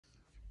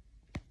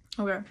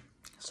Okay,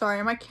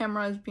 sorry, my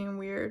camera is being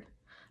weird.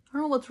 I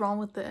don't know what's wrong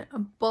with it,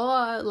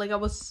 but like I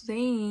was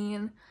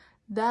saying,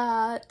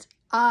 that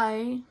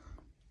I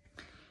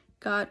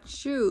got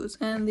shoes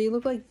and they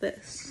look like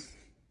this.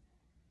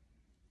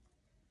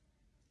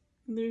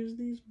 There's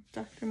these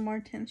Dr.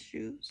 Martens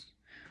shoes.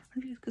 I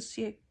don't know if you guys can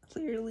see it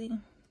clearly.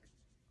 I'm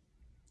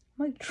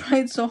like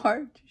trying so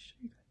hard to show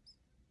you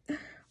guys.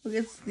 Look,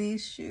 it's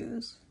these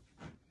shoes.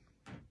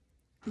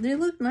 They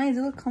look nice,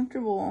 they look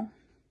comfortable.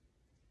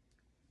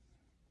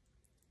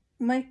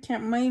 My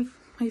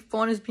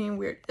phone is being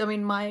weird. I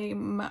mean,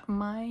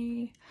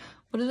 my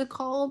what is it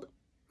called?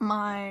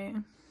 My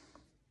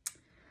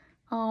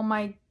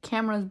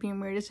camera is being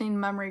weird. It's saying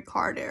memory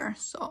card error,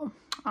 so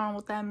I don't know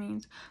what that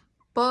means.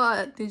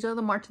 But these are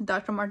the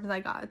Dr. Martens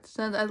I got.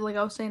 So like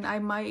I was saying, I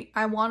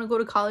want to go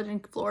to college in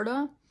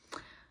Florida.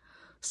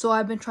 So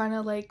I've been trying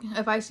to, like,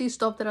 if I see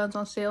stuff that is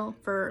on sale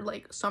for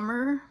like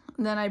summer,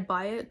 then I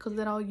buy it because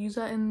then I'll use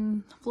that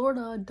in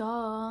Florida,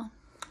 duh.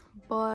 But